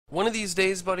one of these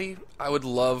days, buddy, I would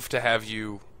love to have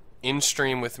you in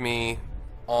stream with me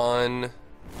on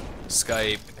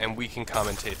Skype, and we can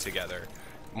commentate together.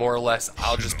 More or less,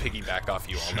 I'll just piggyback off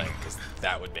you all night, because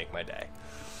that would make my day.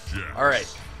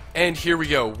 Alright, and here we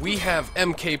go. We have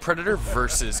MK Predator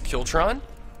versus kiLLtron.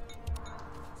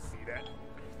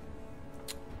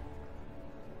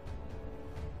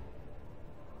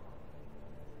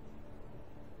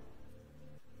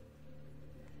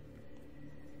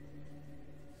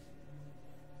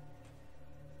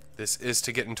 This is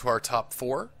to get into our top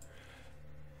 4.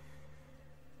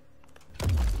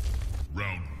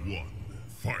 Round 1,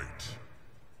 fight.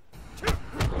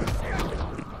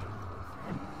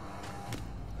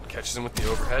 Catches him with the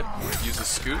overhead. Uses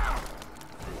scoop.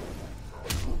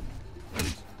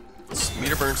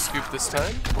 Meter burn scoop this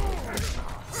time.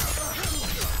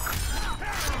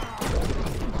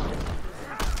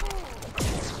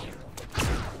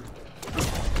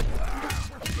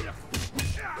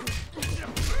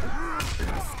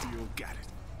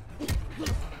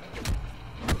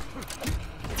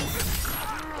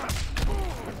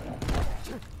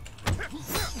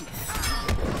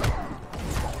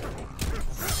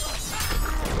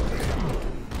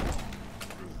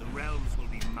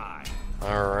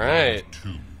 Alright.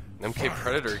 MK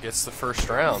Predator gets the first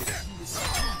round.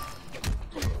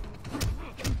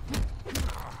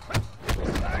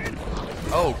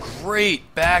 Oh,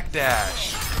 great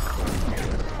backdash!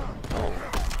 Oh,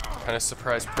 kind of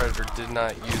surprised Predator did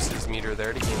not use his meter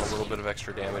there to gain a little bit of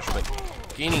extra damage, but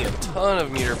gaining a ton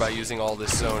of meter by using all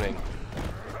this zoning.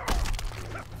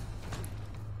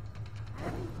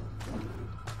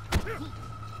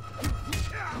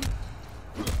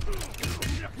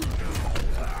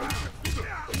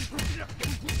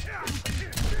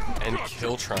 And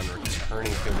kiLLtron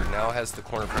returning favor now has the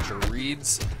corner pressure,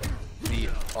 reads the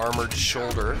armored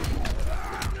shoulder.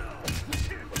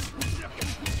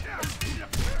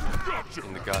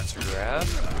 In the guts grab.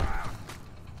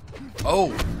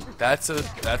 Oh, that's a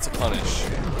punish.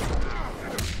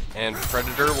 And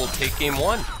Predator will take game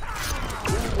 1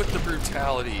 with the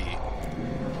brutality.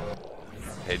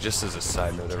 Hey, just as a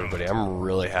side note, everybody, I'm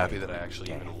really happy that I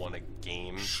actually even won a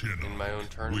game in my own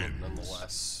tournament,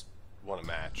 nonetheless. Won a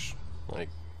match. Like,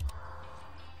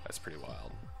 that's pretty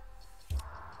wild.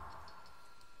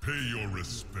 Pay your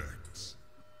respects.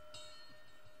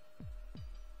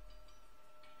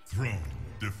 Throne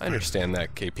defense. I understand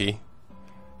that, KP.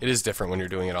 It is different when you're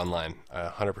doing it online. I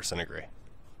 100% agree.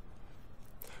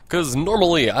 Because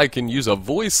normally I can use a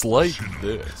voice like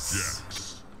this.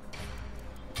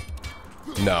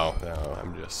 No,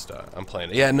 I'm just, I'm playing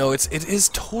it. Yeah, no, it is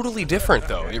totally different,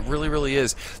 though. It really, really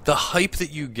is. The hype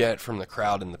that you get from the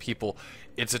crowd and the people,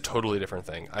 it's a totally different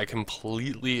thing. I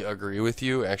completely agree with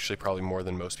you, actually probably more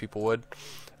than most people would,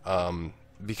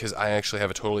 because I actually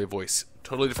have a totally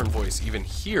different voice, even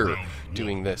here,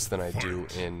 doing this than I do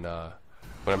in, when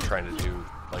I'm trying to do,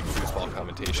 like, foosball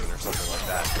commentation or something like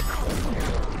that.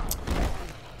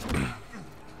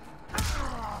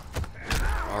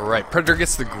 Alright, Predator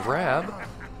gets the grab.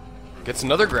 Gets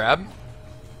another grab.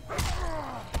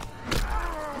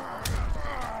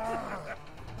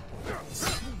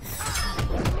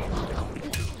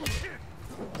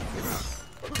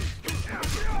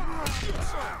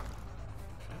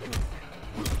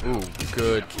 Ooh,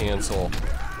 good cancel.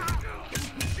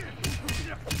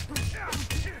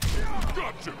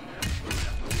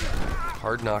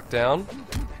 Hard knockdown.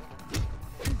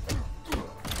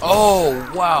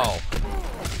 Oh, wow.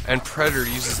 And Predator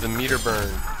uses the meter burn.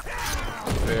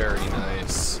 Very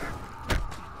nice.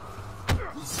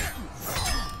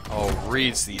 Oh,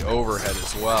 reads the overhead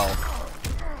as well.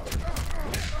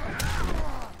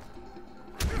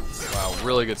 Wow,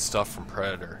 really good stuff from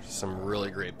Predator. Some really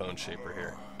great bone shaper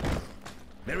here.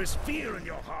 There is fear in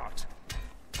your heart.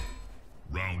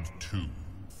 Round 2,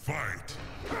 fight.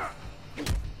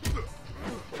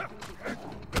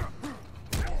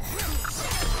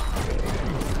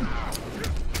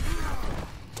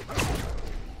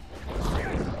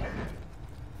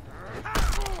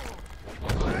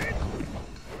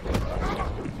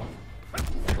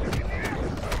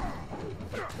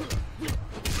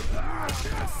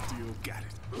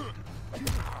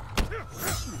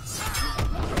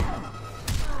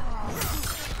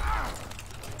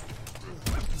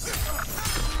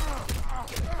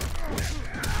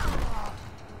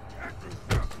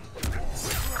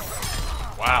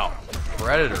 Wow,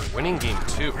 Predator winning game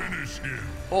 2.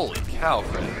 Holy cow,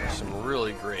 Predator. Some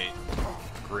really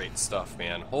great stuff,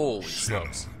 man. Holy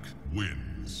smokes.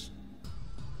 Wins.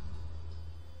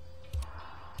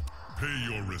 Pay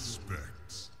your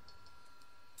respects.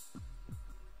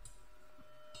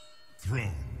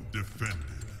 Throne defended.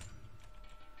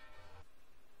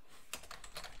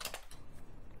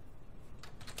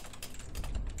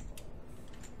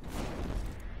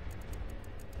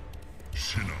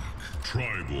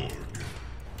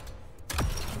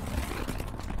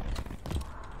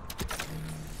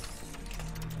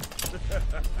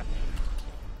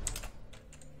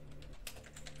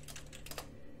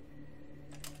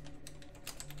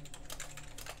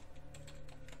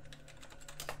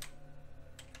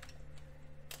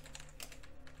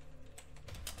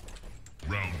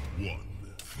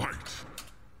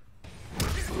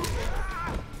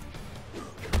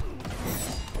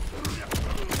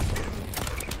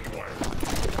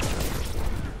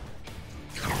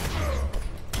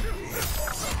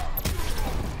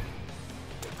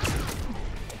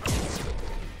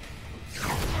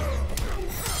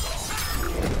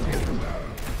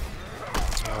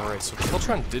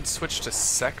 kiLLtron did switch to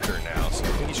Sector now, so I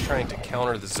think he's trying to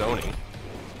counter the zoning.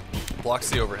 Blocks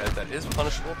the overhead. That is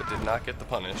punishable, but did not get the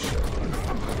punish.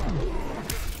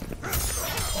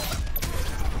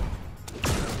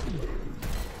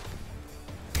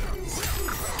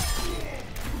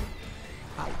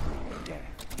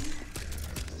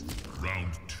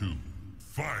 Round 2.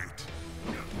 Fight!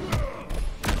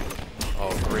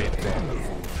 Oh, great damage.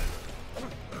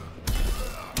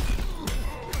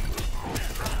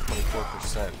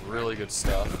 24%. Really good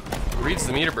stuff. Reads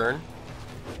the meter burn.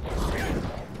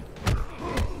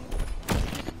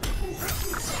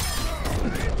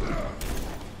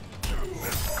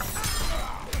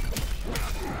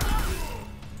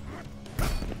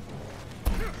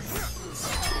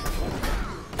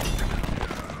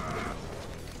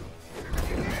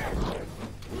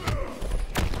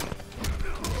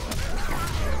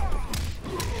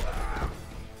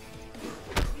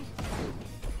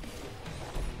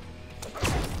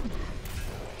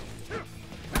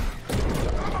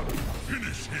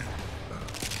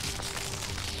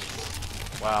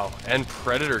 Wow, and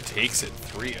Predator takes it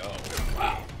 3-0.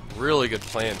 Wow, really good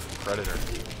plan from Predator.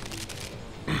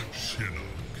 Chinook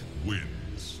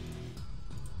wins.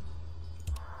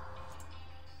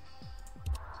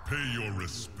 Pay your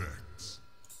respects.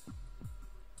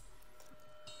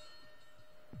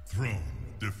 Throne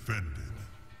defended.